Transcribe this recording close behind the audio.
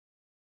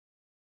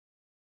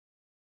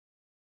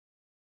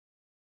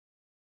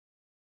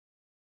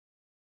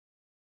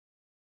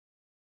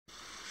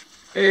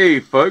Hey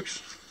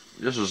folks,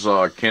 this is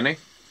Kenny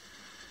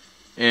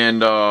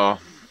and or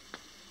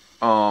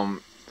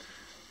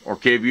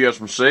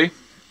KVUSMC.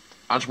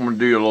 I just want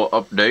to do a little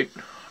update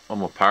on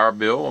my power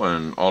bill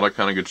and all that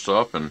kind of good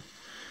stuff, and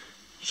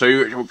show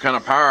you what kind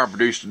of power I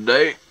produced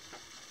today.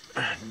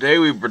 Today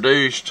we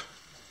produced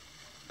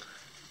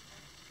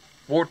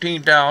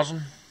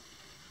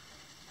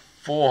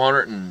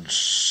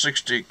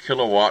 14,460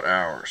 kilowatt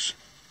hours.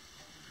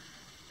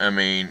 I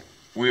mean,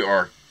 we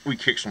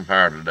kicked some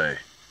power today.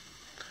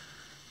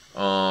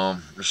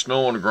 There's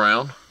snow on the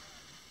ground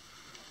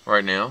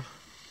right now,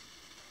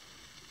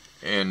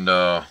 and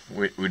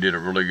we did a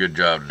really good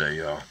job today,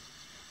 y'all.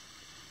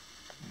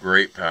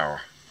 Great power.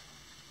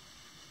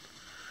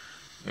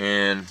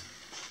 And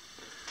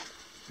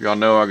y'all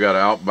know I got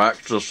an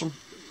Outback system,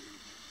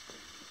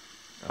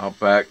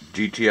 Outback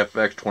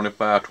GTFX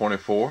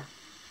 2524.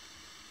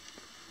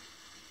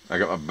 I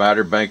got my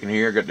battery bank in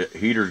here. I got the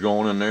heaters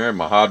going in there and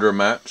my hydro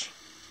mats.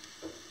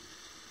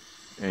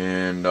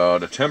 And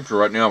the temperature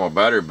right now on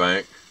my battery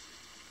bank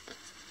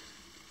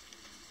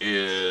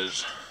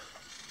is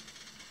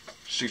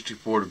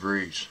 64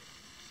 degrees.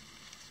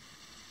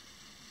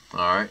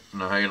 Alright,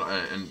 and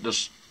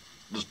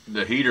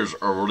the heaters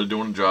are really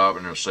doing the job,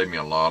 and they'll save me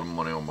a lot of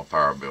money on my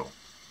power bill.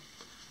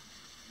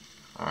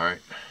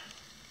 Alright.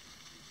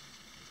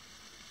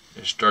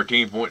 It's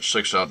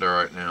 13.6 out there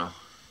right now,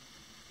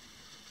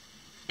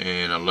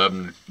 and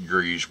 11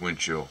 degrees wind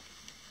chill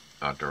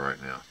out there right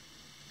now.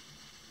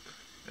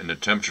 And the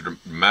temperature, the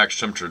max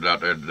temperature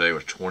out there today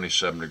was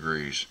 27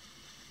 degrees.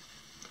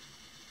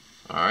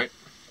 Alright.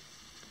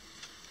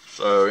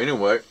 So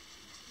anyway,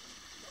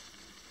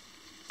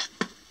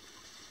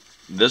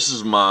 this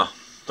is my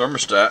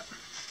thermostat.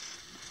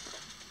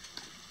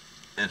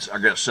 I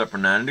got it set for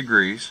 90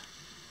 degrees.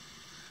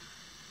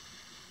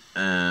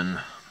 And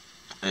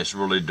it's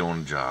really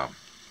doing the job.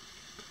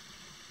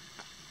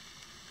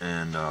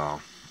 And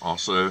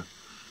also,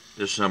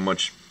 this is how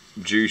much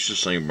juice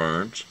this thing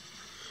burns.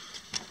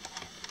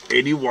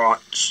 80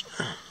 watts.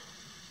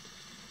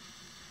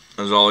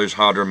 As all these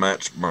hydro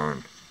mats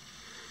burn.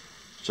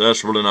 So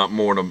that's really not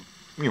more than,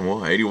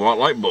 80 watt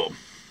light bulb.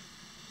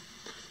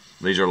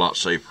 These are a lot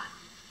safer.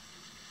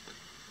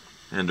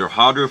 And they're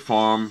hydro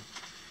farm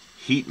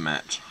heat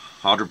mats.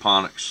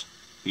 Hydroponics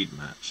heat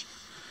mats.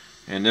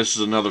 And this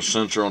is another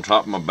sensor on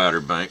top of my battery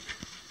bank.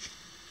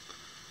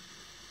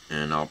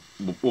 And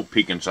we'll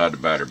peek inside the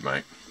battery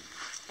bank.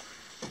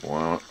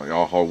 Well,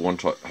 y'all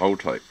hold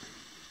tight.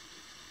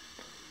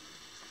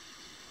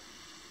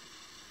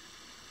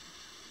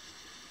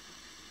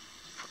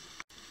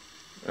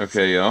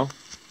 Okay, y'all.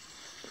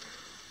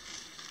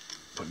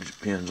 Put these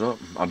pins up.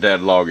 My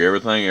dad log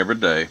everything every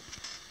day.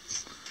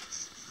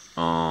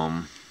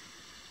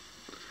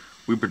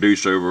 We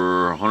produce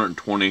over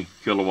 120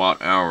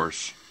 kilowatt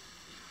hours,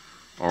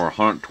 or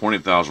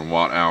 120,000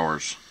 watt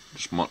hours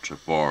this month so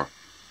far.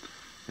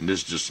 And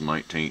this is just the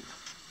 19th.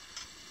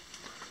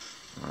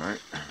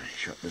 Alright, let me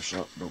shut this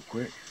up real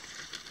quick.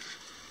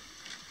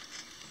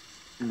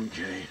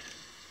 Okay.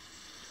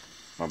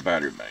 My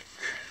battery bank.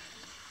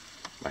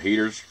 My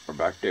heaters are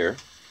back there.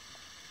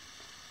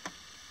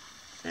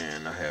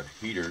 And I have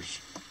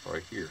heaters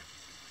right here.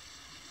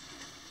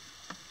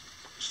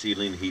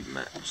 Ceiling heat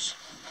mats.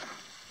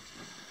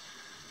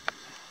 As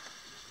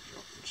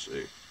y'all can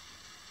see.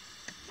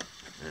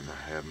 And I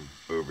have them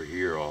over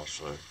here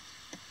also.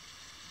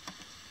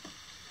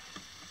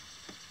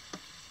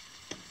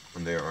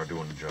 And they are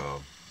doing the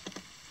job.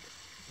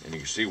 And you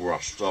can see where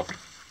I stuffed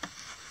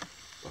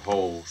the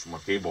holes, my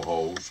cable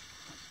holes,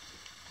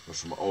 with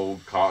some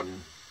old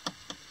cotton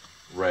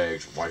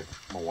rags my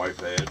wife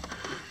had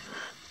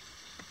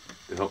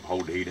to help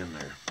hold the heat in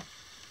there.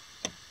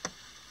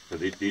 So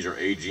these are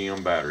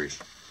AGM batteries,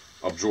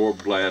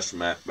 absorbed glass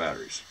mat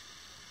batteries.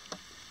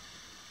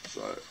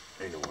 So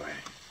anyway,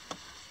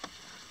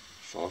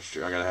 so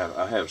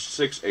I have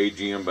 6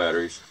 AGM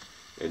batteries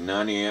at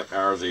 90 amp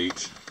hours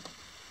each,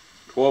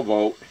 12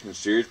 volt in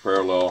series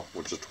parallel,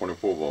 which is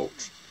 24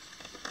 volts,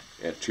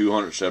 at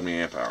 270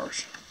 amp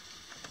hours.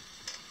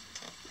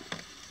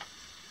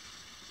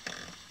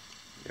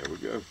 There we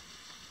go.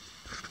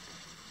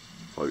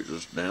 Close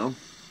this down.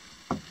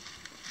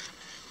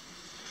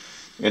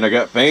 And I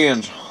got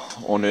fans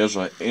on this,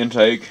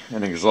 intake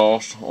and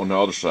exhaust on the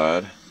other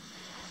side.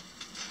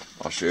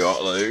 I'll show you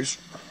all those.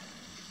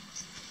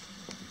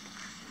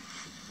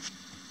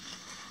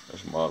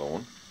 That's my other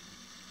one.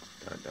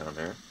 Right down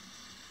there.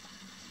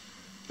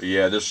 But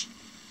yeah,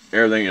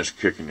 everything is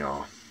kicking,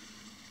 y'all.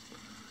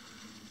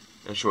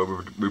 That's what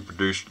we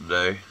produced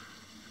today.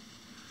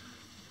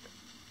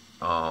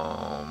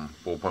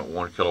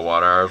 4.1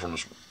 kilowatt hours on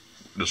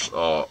this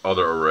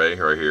other array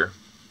right here.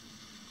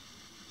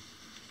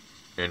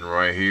 And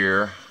right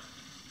here,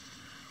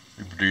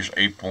 we produced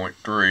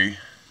 8.3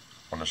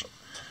 on this,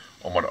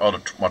 on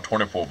my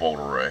 24 volt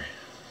array.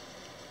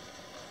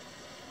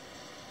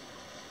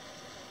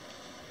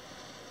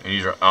 And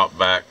these are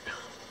Outback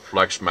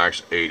Flex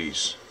Max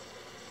 80s.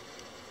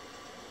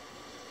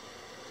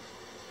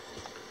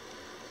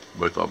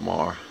 Both of them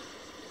are.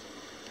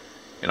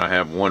 And I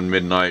have one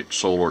Midnight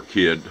Solar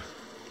Kid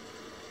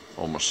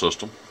on my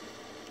system.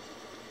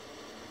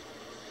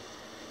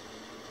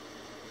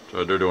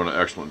 So they're doing an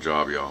excellent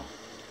job, y'all.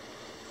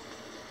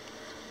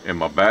 And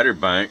my battery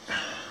bank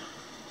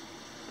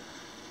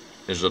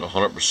is at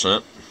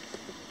 100%.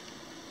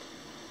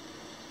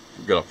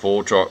 We've got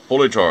a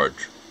fully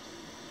charged.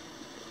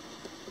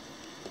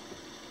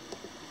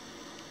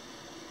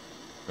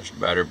 That's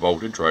battery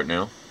voltage right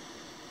now.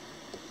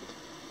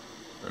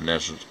 And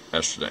that's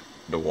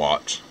the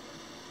watts.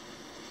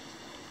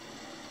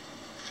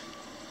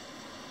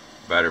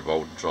 Battery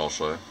voltage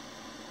also.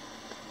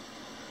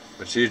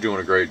 But she's doing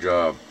a great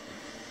job.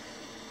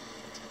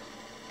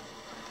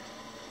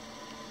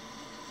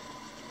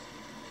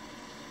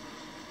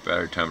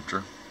 Battery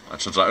temperature.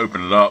 And since I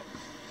opened it up,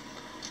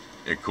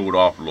 it cooled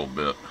off a little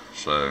bit.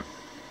 So,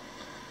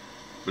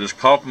 but this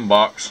coffin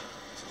box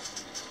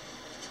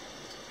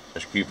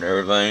is keeping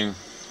everything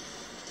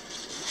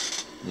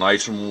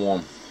nice and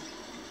warm.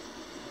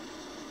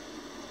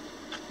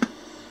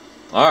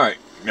 Alright,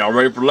 y'all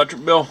ready for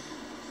electric bill?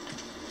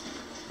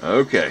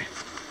 Okay.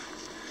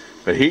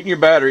 But heating your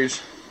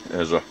batteries,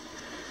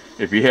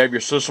 if you have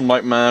your system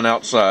like mine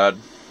outside,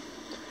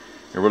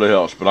 it really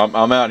helps. But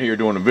I'm out here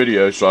doing a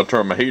video, so I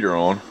turn my heater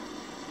on.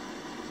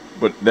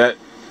 But that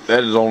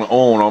is only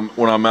on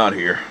when I'm out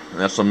here. And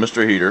that's a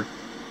Mr. Heater.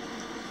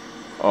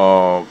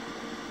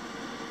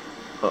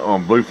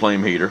 Blue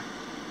flame heater,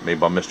 made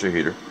by Mr.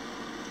 Heater.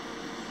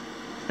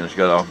 And it's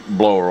got a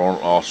blower on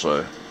it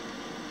also.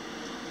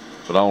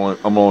 But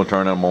I'm only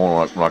turning them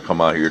on when I come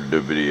out here to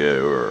do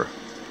video or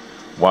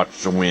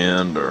watch the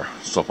wind or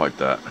stuff like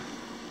that.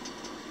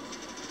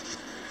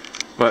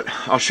 But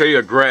I'll show you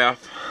a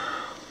graph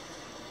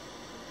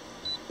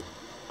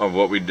of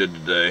what we did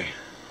today.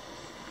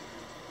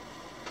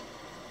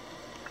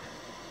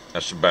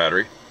 That's the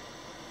battery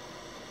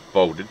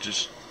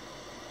voltages,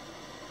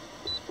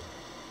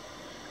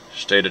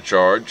 state of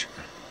charge,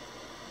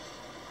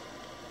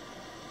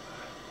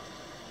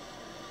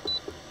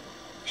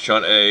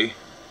 shunt A,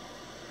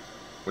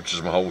 which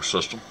is my whole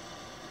system.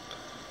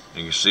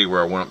 You can see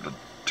where I went up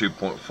to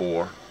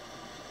 2.4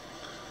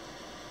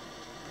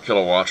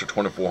 kilowatts or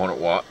 2400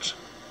 watts.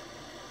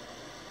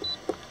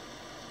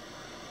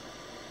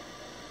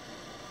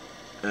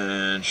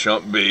 And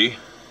shunt B,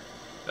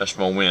 that's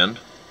my wind.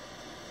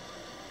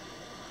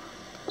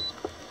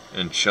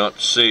 And shunt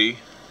C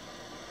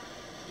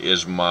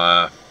is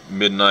my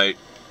Midnight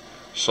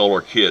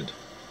Solar Kid.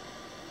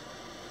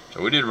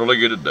 So we did really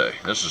good today.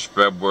 This is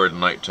February the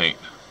 19th.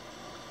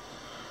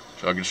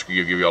 So I'll just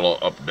give you a little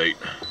update.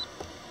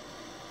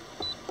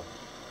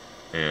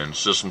 And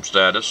system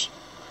status,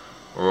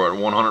 we're at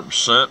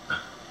 100%.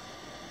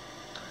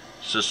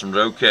 System's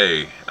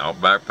okay.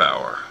 Outback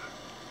power.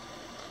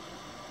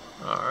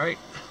 Alright.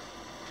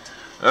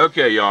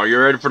 Okay, y'all, you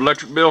ready for the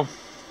electric bill?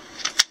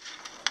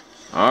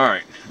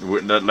 Alright.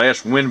 That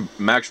last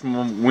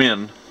maximum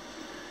wind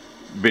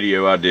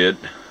video I did,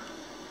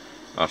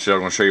 I said I'm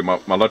going to show you my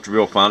electric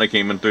bill finally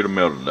came in through the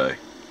mail today.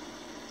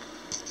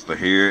 But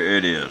here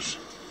it is.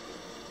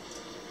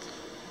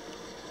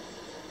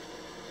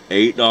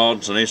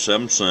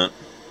 $8.87.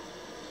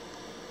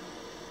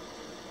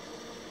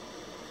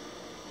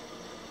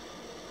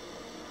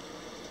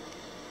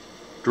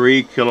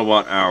 Three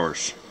kilowatt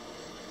hours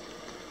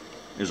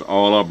is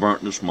all I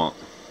burnt this month.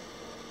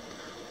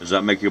 Does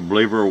that make you a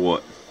believer or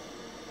what?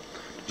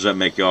 Does that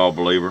make y'all a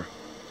believer?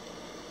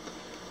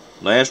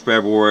 Last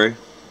February,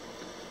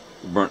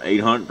 we burnt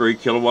 803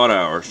 kilowatt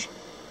hours.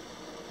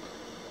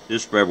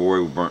 This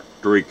February, we burnt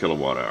 3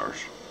 kilowatt hours.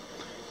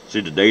 See,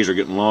 the days are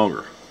getting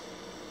longer.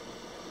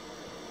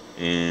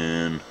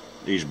 And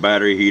these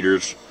battery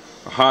heaters,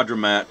 hydro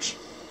mats,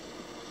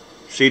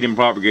 seed and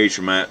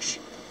propagation mats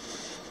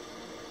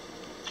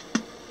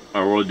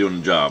are really doing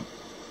the job.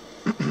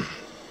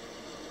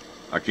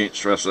 I can't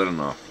stress that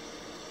enough.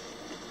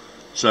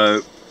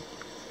 So,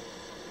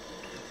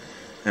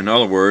 in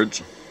other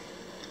words,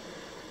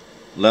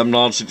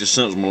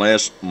 $11.60 was my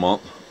last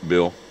month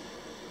bill.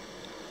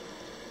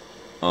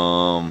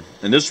 And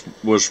this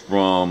was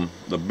from,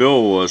 the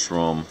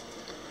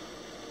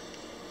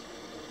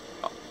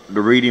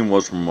reading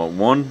was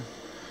from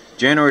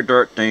January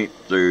 13th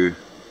through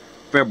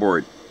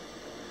February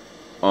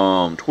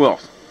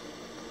 12th.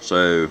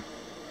 So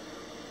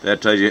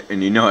that tells you,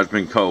 and you know it's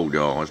been cold,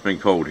 y'all. It's been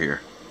cold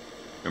here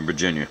in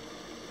Virginia.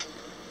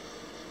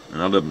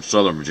 And I live in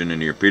Southern Virginia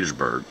near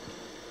Petersburg.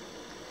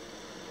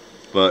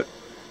 But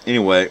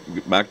anyway,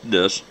 get back to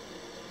this.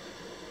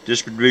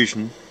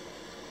 Distribution,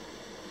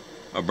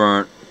 I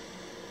burnt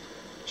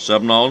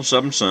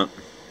 $7.07.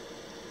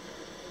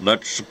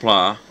 Electric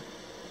supply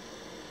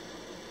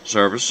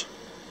service,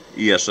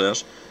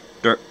 ESS,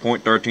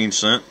 0.13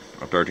 cent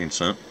or 13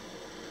 cent.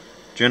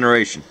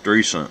 Generation,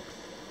 3 cents.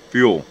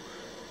 Fuel,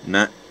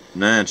 9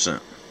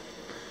 cents.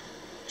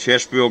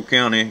 Chesterfield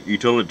County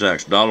utility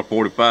tax,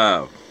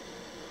 $1.45.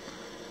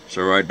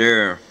 So right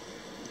there,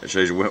 it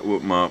shows you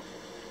what my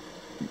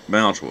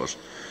balance was.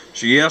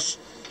 So yes,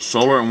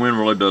 solar and wind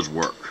really does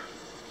work.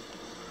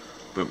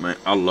 But man,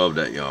 I love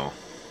that, y'all.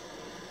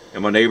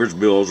 And my neighbor's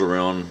bills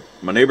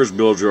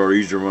are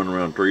easy to run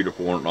around $300 to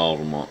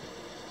 $400 a month.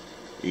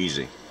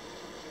 Easy.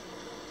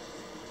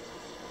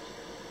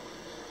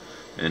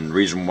 And the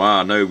reason why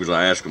I know because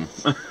I ask them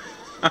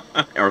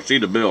or see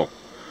the bill.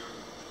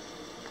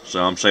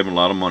 So I'm saving a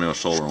lot of money on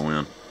solar and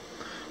wind.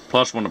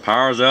 Plus, when the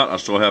power's out, I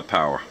still have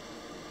power.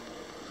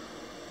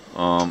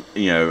 You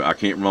know, I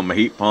can't run my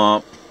heat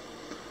pump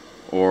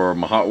or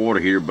my hot water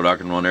heater, but I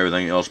can run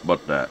everything else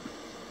but that.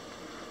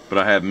 But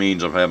I have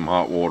means of having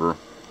hot water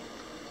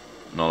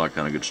and all that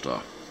kind of good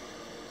stuff.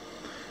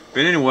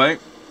 But anyway,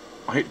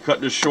 I hate to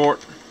cut this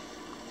short,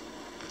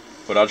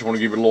 but I just want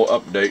to give you a little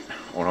update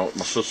on how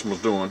my system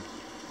is doing.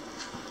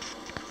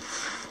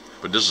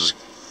 But this is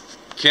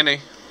Kenny,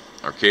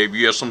 our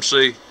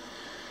KVUSMC.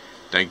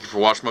 Thank you for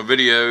watching my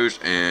videos,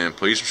 and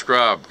please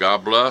subscribe.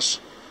 God bless.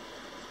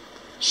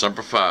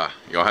 Semper Fi.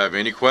 Y'all have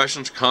any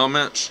questions,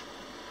 comments,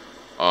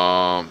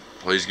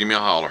 please give me a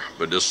holler.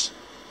 But this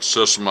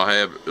system I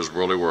have is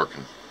really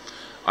working.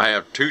 I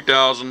have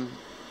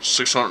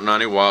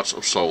 2,690 watts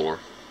of solar.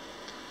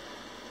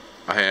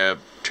 I have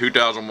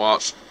 2,000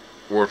 watts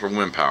worth of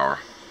wind power.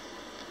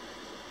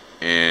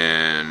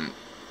 And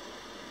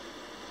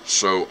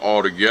so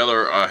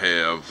altogether I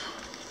have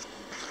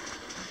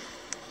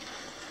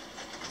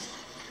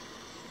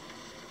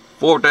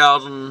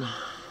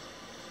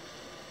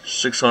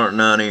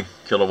 4,690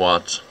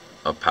 kilowatts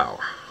of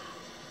power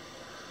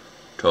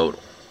total.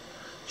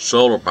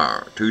 Solar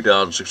power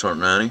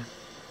 2,690.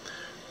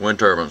 Wind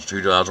turbines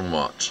 2,000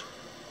 watts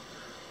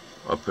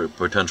of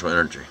potential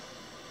energy.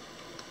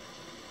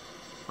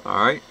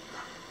 Alright.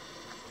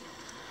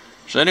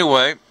 So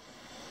anyway,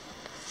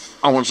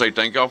 I want to say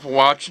thank y'all for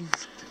watching,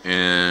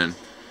 and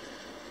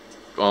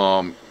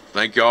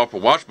thank y'all for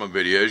watching my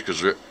videos,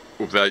 because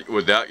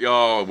without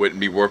y'all it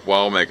wouldn't be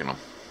worthwhile making them.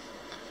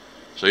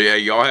 So yeah,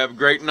 y'all have a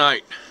great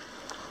night,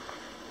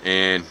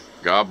 and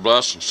God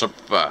bless and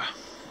Semper Fi.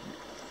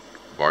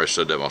 I've already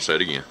said that, but I'll say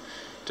it again.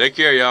 Take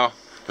care, y'all.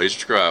 Please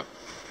subscribe.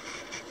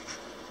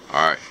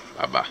 Alright,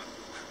 bye bye.